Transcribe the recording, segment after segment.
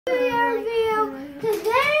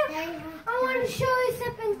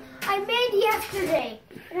yesterday,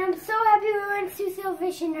 and I'm so happy we went to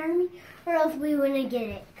Salvation Army, or else we wouldn't get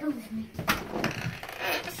it. Come with me.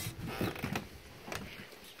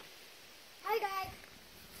 Hi guys,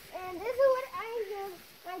 and this is what I did.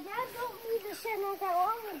 My dad built me the shed not that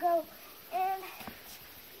long ago, and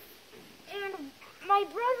my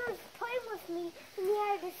brother was playing with me, and he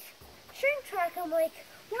had this train track. I'm like,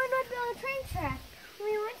 why not build a train track?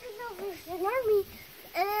 We went to Salvation Army,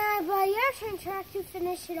 and then I bought your train track to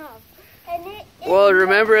finish it off. Well,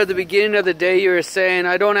 remember at the beginning of the day you were saying,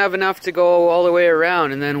 I don't have enough to go all the way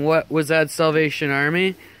around, and then what was that, Salvation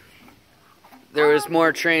Army? There was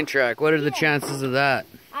more train track. What are the chances of that?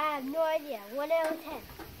 I have no idea. 1 out of 10.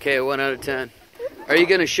 Okay, 1 out of 10. Are you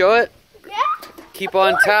going to show it? Yeah. Keep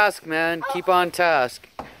on task, man. Keep on task.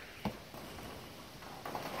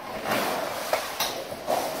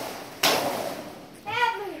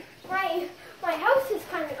 My house has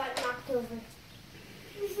kind of got knocked over.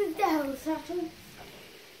 This is the house, actually.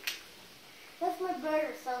 That's my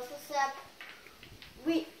brother's house, except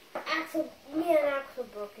me and Axel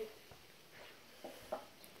broke it.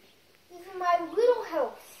 This is my little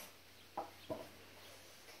house.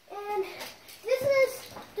 And this is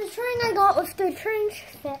the train I got with the train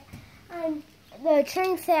set. The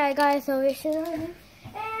train set I got at Salvation Army.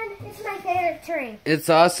 And it's my favorite train. It's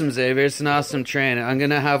awesome, Xavier. It's an awesome train. I'm going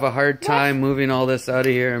to have a hard time moving all this out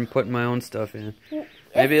of here and putting my own stuff in.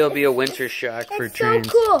 Maybe it'll be a winter shack for trains.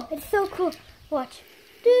 It's so cool. It's so cool. Watch.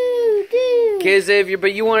 Do, do. Okay, Xavier,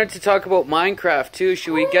 but you wanted to talk about Minecraft too.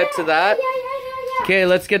 Should we get to that? Yeah. Okay,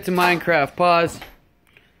 let's get to Minecraft. Pause.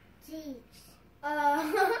 Jeez.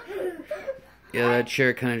 Yeah, that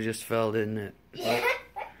chair kind of just fell, didn't it? Yeah.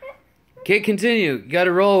 Okay, continue. You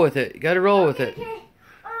gotta roll with it. You gotta roll with it. Okay.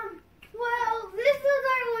 Well, this is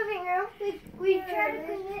our living room. We tried to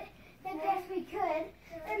clean it the best we could.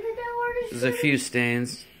 And the door is... There's a few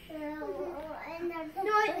stains.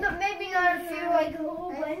 No, maybe not a few, like a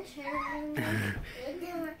whole bunch.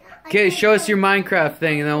 Okay, show us your Minecraft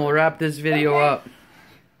thing and then we'll wrap this video up.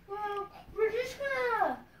 Well, we're just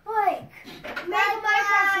gonna, like, make a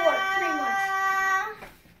Minecraft fort, pretty much.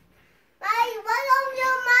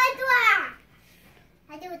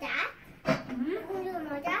 I do that?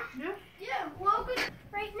 Yeah, well,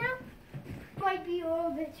 right now, might be a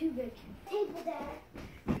little bit too big. Table that.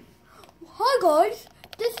 Hi guys,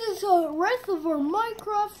 this is the rest of our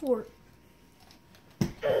Minecraft fort.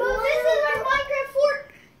 Well, this is our Minecraft fort.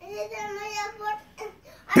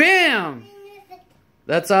 BAM!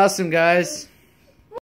 That's awesome, guys.